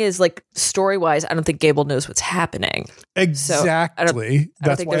 The thing is, like story-wise, I don't think Gable knows what's happening. Exactly. So I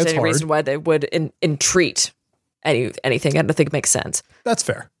don't think there's any reason why they would entreat anything. I don't think it makes sense. That's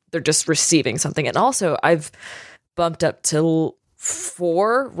fair. They're just receiving something, and also I've bumped up to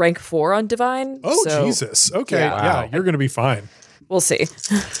rank 4 on divine. Oh so, Jesus! Okay, yeah, you're going to be fine. We'll see.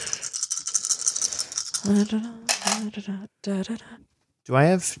 Do I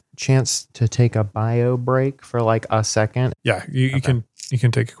have chance to take a bio break for like a second? Yeah, you can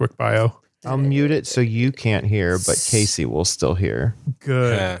take a quick bio. I'll mute it so you can't hear, but Casey will still hear.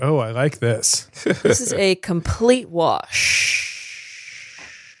 Good. Yeah. Oh, I like this. This is a complete wash.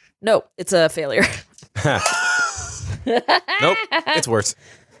 No, it's a failure. Nope, it's worse.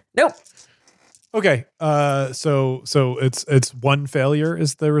 Nope. Okay. So it's one failure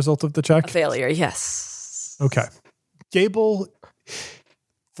is the result of the check. A failure, yes. Okay. Gable,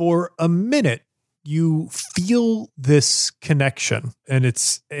 for a minute, you feel this connection, and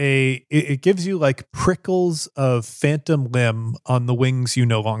it gives you like prickles of phantom limb on the wings you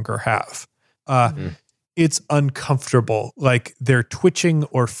no longer have. It's uncomfortable, like they're twitching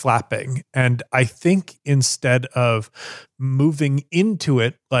or flapping. And I think instead of moving into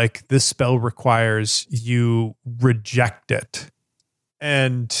it, like this spell requires, you reject it.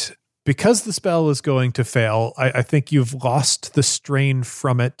 And because the spell is going to fail, I think you've lost the strain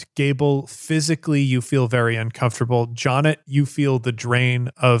from it. Gable, physically, you feel very uncomfortable. Jonnet, you feel the drain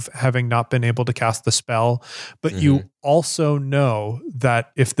of having not been able to cast the spell. But you also know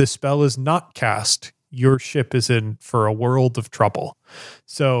that if the spell is not cast, your ship is in for a world of trouble.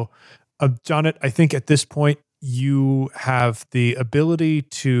 So, Jonnet, I think at this point, you have the ability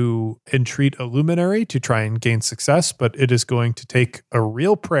to entreat a luminary to try and gain success, but it is going to take a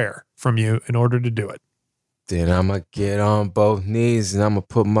real prayer from you in order to do it. Then I'm going to get on both knees and I'm going to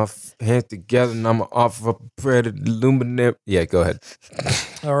put my hands together and I'm going to offer up a prayer to the luminary. Yeah, go ahead.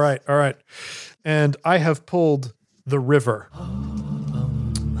 All right. And I have pulled the river.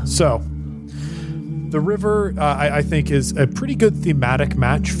 So, the river, I think, is a pretty good thematic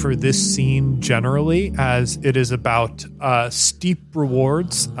match for this scene generally, as it is about steep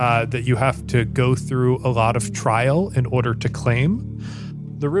rewards that you have to go through a lot of trial in order to claim.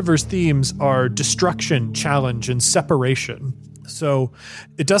 The river's themes are destruction, challenge, and separation. So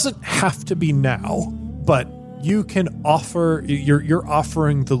it doesn't have to be now, but you can offer, you're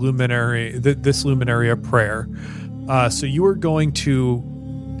offering the luminary, this luminary a prayer. So you are going to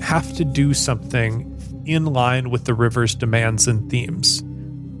have to do something in line with the river's demands and themes.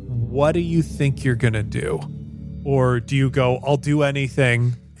 What do you think you're going to do? Or do you go, I'll do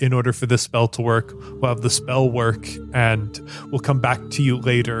anything in order for this spell to work? We'll have the spell work and we'll come back to you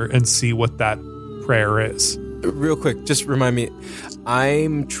later and see what that prayer is. Real quick, just remind me,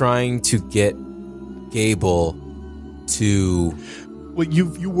 I'm trying to get Gable to... Well,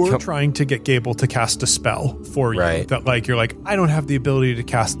 you were trying to get Gable to cast a spell for you. Right. That like, you're like, I don't have the ability to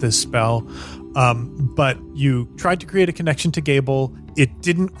cast this spell. But you tried to create a connection to Gable. It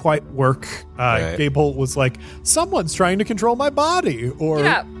didn't quite work. Right. Gable was like, someone's trying to control my body, or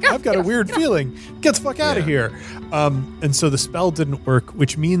I've got a weird feeling. Get the fuck out of here. And so the spell didn't work,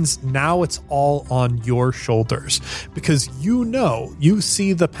 which means now it's all on your shoulders, because you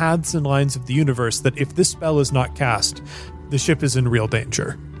see the paths and lines of the universe that if this spell is not cast, the ship is in real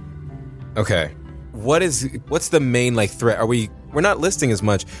danger. Okay. What's the main threat? We're not listing as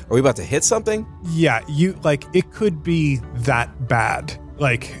much. Are we about to hit something? Yeah, it could be that bad.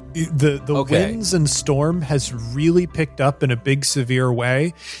 Like the winds and storm has really picked up in a big, severe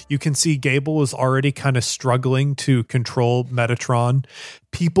way. You can see Gable is already kind of struggling to control Metatron.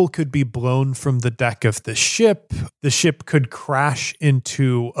 People could be blown from the deck of the ship. The ship could crash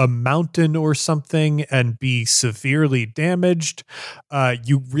into a mountain or something and be severely damaged.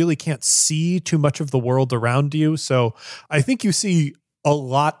 You really can't see too much of the world around you. So I think you see a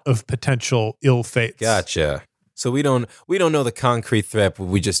lot of potential ill fates. Gotcha. So we don't know the concrete threat, but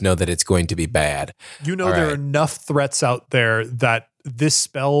we just know that it's going to be bad. There are enough threats out there that this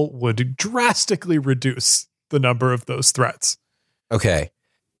spell would drastically reduce the number of those threats. Okay.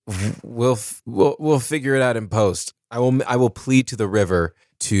 We'll figure it out in post. I will plead to the river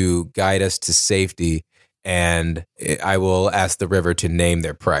to guide us to safety, and I will ask the river to name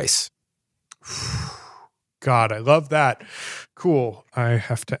their price. God, I love that. Cool. I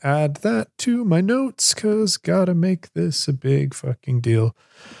have to add that to my notes because gotta make this a big fucking deal.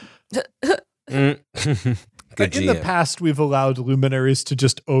 Good In the GM. past, we've allowed luminaries to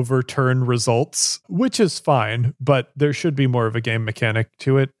just overturn results, which is fine, but there should be more of a game mechanic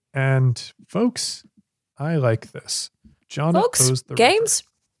to it. And folks, I like this. John Folks, games,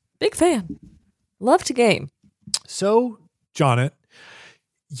 big fan. Love to game. So, Jonnet,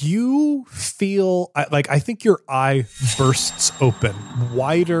 you feel I think your eye bursts open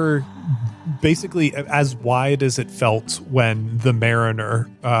wider, basically as wide as it felt when the Mariner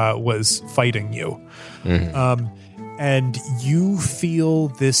was fighting you. And you feel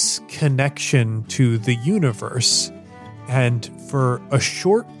this connection to the universe. And for a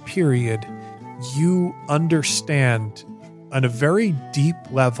short period, you understand on a very deep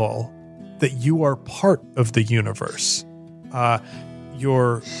level that you are part of the universe.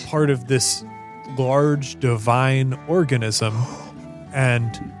 You're part of this large divine organism,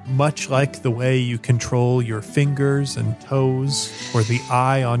 and much like the way you control your fingers and toes or the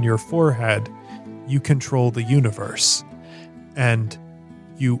eye on your forehead, you control the universe. And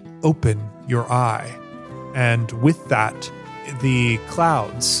you open your eye, and with that, the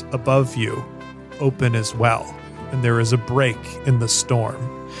clouds above you open as well, and there is a break in the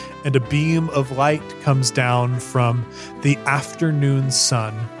storm. And a beam of light comes down from the afternoon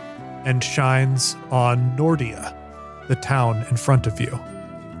sun and shines on Nordia, the town in front of you,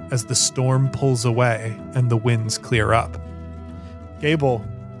 as the storm pulls away and the winds clear up. Gable,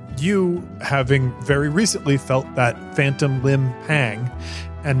 you, having very recently felt that phantom limb pang,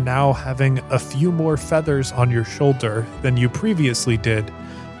 and now having a few more feathers on your shoulder than you previously did,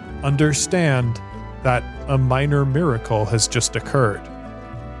 understand that a minor miracle has just occurred,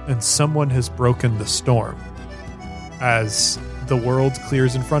 and someone has broken the storm. As the world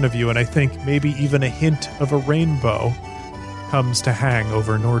clears in front of you, and I think maybe even a hint of a rainbow comes to hang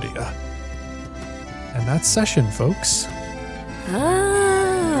over Nordia. And that's session, folks.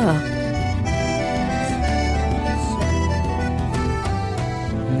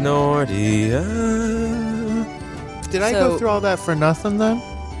 Nordia. Did I go through all that for nothing then?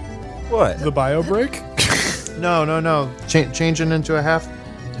 What? The bio break? No. Changing into a half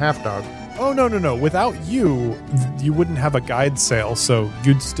dog. Oh, no. Without you, you wouldn't have a guide sail, so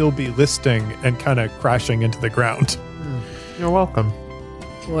you'd still be listing and kind of crashing into the ground. You're welcome.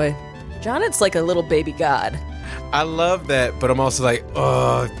 Boy, Jonat's like a little baby god. I love that, but I'm also like,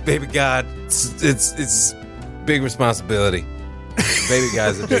 oh, baby God, it's big responsibility. Baby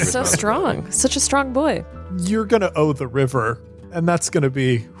God's a big So responsibility. strong. Such a strong boy. You're going to owe the river, and that's going to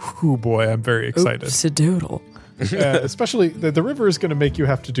be, whoo boy, I'm very excited. Oops-a-doodle. Especially, the river is going to make you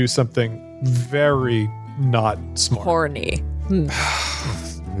have to do something very not smart. Horny.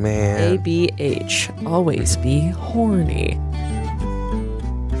 Man. ABH. Always be horny.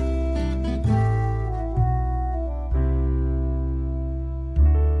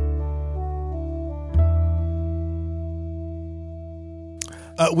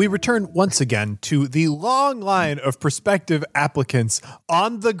 We return once again to the long line of prospective applicants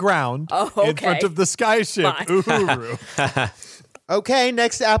on the ground in front of the skyship Fine. Uhuru. Okay,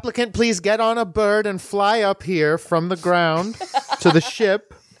 next applicant, please get on a bird and fly up here from the ground to the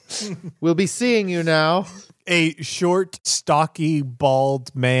ship. We'll be seeing you now. A short, stocky,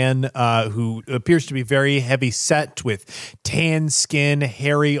 bald man who appears to be very heavy set with tan skin,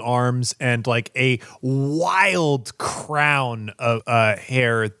 hairy arms, and like a wild crown of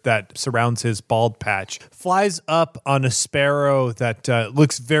hair that surrounds his bald patch, flies up on a sparrow that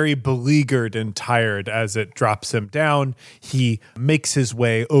looks very beleaguered and tired as it drops him down. He makes his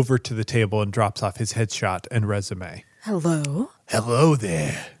way over to the table and drops off his headshot and resume. Hello. Hello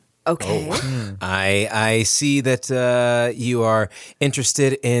there. Okay. I see that you are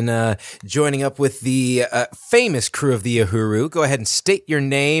interested in joining up with the famous crew of the Uhuru. Go ahead and state your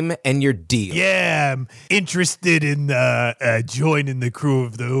name and your deal. Yeah, I'm interested in joining the crew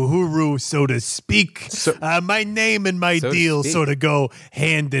of the Uhuru, so to speak. My name and my So to deal speak. sort of go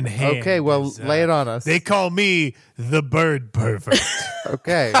hand in hand. Okay, well, as, lay it on us. They call me the bird pervert.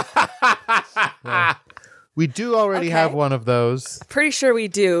 Okay. Well, we do already Okay. have one of those. Pretty sure we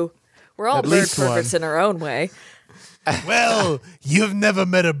do. We're all At bird least perverts in our own way. Well, you've never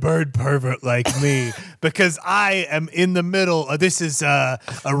met a bird pervert like me because I am in the middle. This is a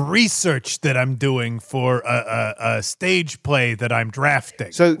research that I'm doing for a stage play that I'm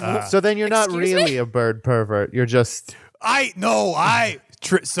drafting. So then you're not Excuse really me? a bird pervert. You're just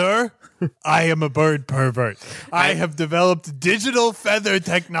Sir, I am a bird pervert. I have developed digital feather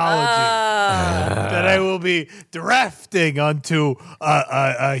technology that I will be drafting onto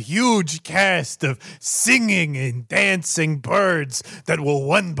a huge cast of singing and dancing birds that will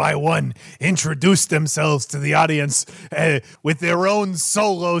one by one introduce themselves to the audience with their own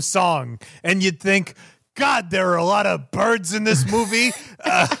solo song. And you'd think, God, there are a lot of birds in this movie.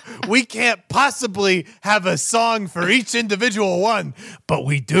 We can't possibly have a song for each individual one, but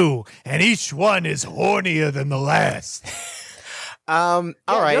we do, and each one is hornier than the last. All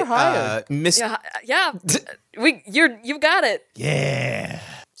right, you're hired. Miss Yeah. You've got it. Yeah.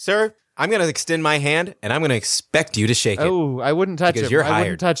 Sir, I'm going to extend my hand, and I'm going to expect you to shake it. Oh, I wouldn't touch Because him. you're I hired.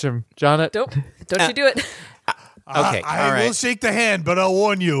 wouldn't touch him. Jonathan. Don't you do it. Okay, I all will right. shake the hand, but I'll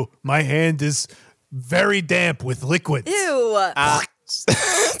warn you, my hand is very damp with liquids. Ew.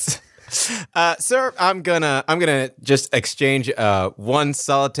 Sir, I'm gonna just exchange one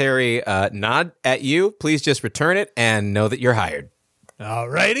solitary nod at you. Please just return it and know that you're hired. All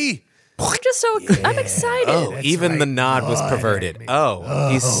righty. I'm just so I'm excited. Oh, even the nod was perverted.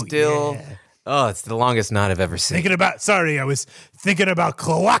 He's still. Yeah. Oh, it's the longest nod I've ever seen. I was thinking about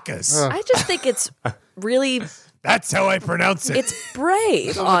cloacas. I just think it's really That's how I pronounce it. it's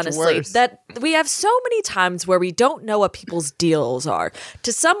brave, So much honestly, worse. that we have so many times where we don't know what people's deals are.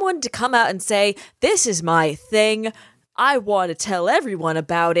 To someone to come out and say, "This is my thing. I want to tell everyone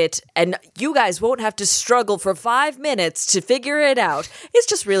about it, and you guys won't have to struggle for 5 minutes to figure it out." It's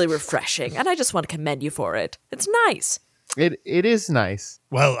just really refreshing, and I just want to commend you for it. It's nice. It is nice.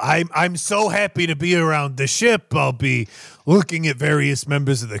 Well, I'm so happy to be around the ship. I'll be looking at various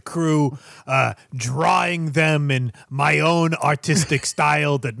members of the crew, drawing them in my own artistic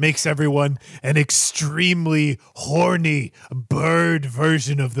style that makes everyone an extremely horny bird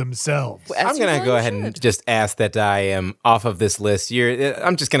version of themselves. I'm going to go ahead and just ask that I am off of this list.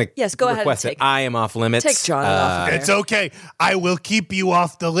 I'm just going to Yes, go ahead and request that take- I am off limits. take Johnny off of there. It's okay. I will keep you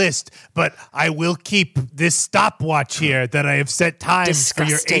off the list, but I will keep this stopwatch here that I have set time for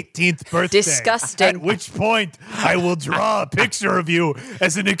your Disgusting. 18th birthday. Disgusting. At which point, I will draw a picture of you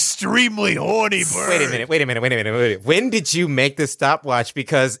as an extremely horny bird. Wait a minute. When did you make this stopwatch?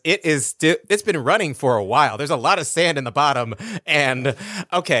 Because it's been running for a while. There's a lot of sand in the bottom. And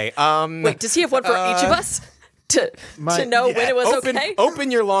okay, Wait, does he have one for each of us to know when it was okay? Open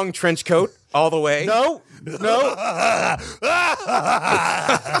your long trench coat all the way. No.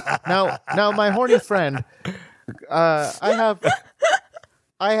 Now, my horny friend, I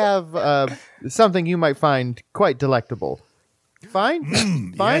have something you might find quite delectable. Find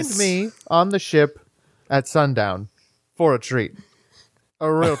yes. me on the ship at sundown for a treat,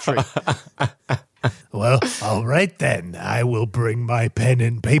 a real treat. Well, all right then. I will bring my pen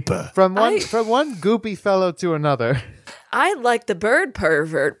and paper. From one goopy fellow to another. I like the bird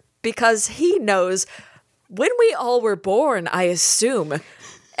pervert because he knows when we all were born, I assume.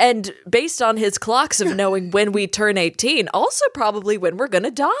 And based on his clocks of knowing when we turn 18, also probably when we're going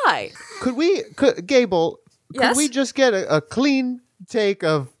to die. Gable, Yes? could we just get a clean take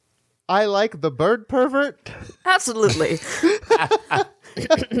of I like the bird pervert? Absolutely.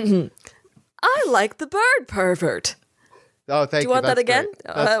 I like the bird pervert. Oh, thank you. Do you want that That's again? great.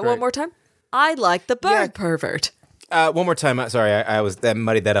 That's One great. more time? I like the bird pervert. One more time. Sorry, I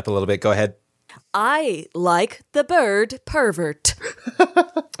muddied that up a little bit. Go ahead. I like the bird pervert.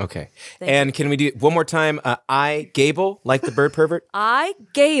 Okay. And can we do one more time? I, Gable, like the bird pervert? I,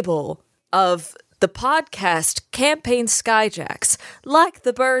 Gable, of the podcast Campaign Skyjacks, like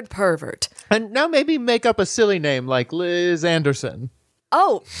the bird pervert. And now maybe make up a silly name like Liz Anderson.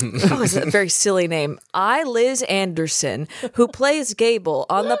 Oh, it's a very silly name. I, Liz Anderson, who plays Gable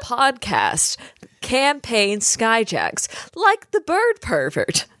on the podcast Campaign Skyjacks, like the bird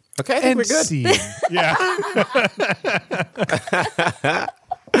pervert. Okay, I think And we're good. scene. Yeah.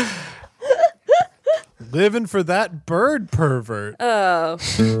 Living for that bird pervert.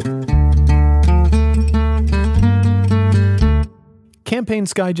 Campaign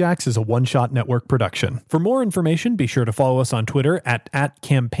Skyjacks is a one-shot network production. For more information, be sure to follow us on Twitter at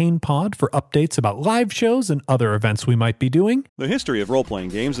 @CampaignPod for updates about live shows and other events we might be doing. The history of role-playing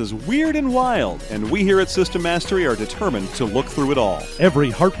games is weird and wild, and we here at System Mastery are determined to look through it all. Every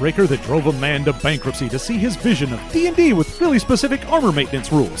heartbreaker that drove a man to bankruptcy to see his vision of D&D with really specific armor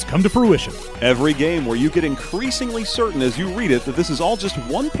maintenance rules come to fruition. Every game where you get increasingly certain as you read it that this is all just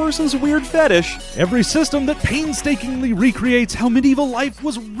one person's weird fetish. Every system that painstakingly recreates how medieval life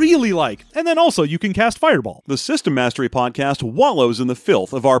was really like. And then also you can cast Fireball. The System Mastery podcast wallows in the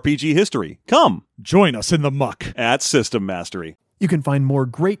filth of RPG history. Come Join us in the muck. at System Mastery. You can find more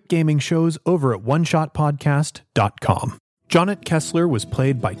great gaming shows over at oneshotpodcast.com. Jonnet Kessler was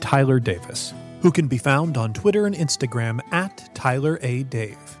played by Tyler Davis, who can be found on Twitter and Instagram at Tyler A.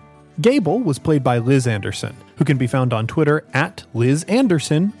 Dave. Gable was played by Liz Anderson, who can be found on Twitter at Liz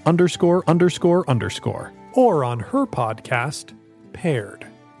Anderson ____, or on her podcast, Paired.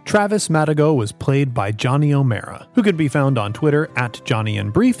 Travis Madigo was played by Johnny O'Mara, who can be found on Twitter at Johnny in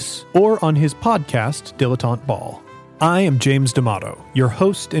Briefs, or on his podcast, Dilettante Ball. I am James D'Amato, your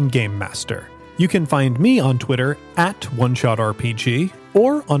host and game master. You can find me on Twitter at OneShotRPG,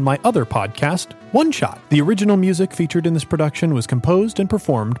 or on my other podcast, One Shot. The original music featured in this production was composed and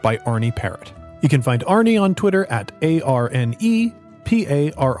performed by Arnie Parrott. You can find Arnie on Twitter at ARNE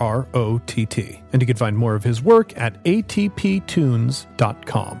Parrott. And you can find more of his work at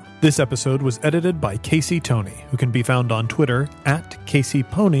atptunes.com. This episode was edited by Casey Toney, who can be found on Twitter at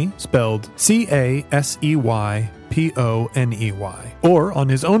CaseyPony, spelled CaseyPoney, or on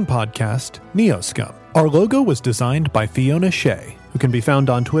his own podcast, Neoscum. Our logo was designed by Fiona Shea, who can be found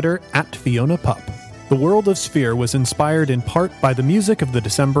on Twitter at FionaPup. The world of Sphere was inspired in part by the music of the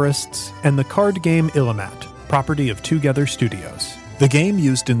Decemberists and the card game Illimat, property of Together Studios. The game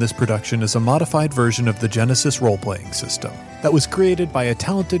used in this production is a modified version of the Genesis role-playing system that was created by a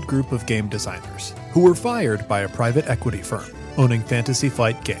talented group of game designers who were fired by a private equity firm owning Fantasy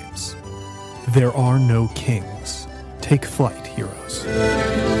Flight Games. There are no kings. Take flight, heroes.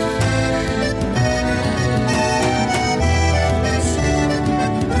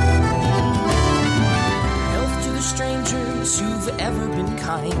 Who've ever been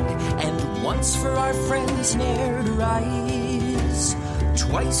kind, and once for our friends ne'er to rise,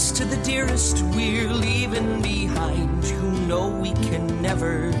 twice to the dearest we're leaving behind, who know we can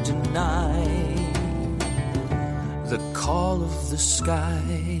never deny the call of the sky.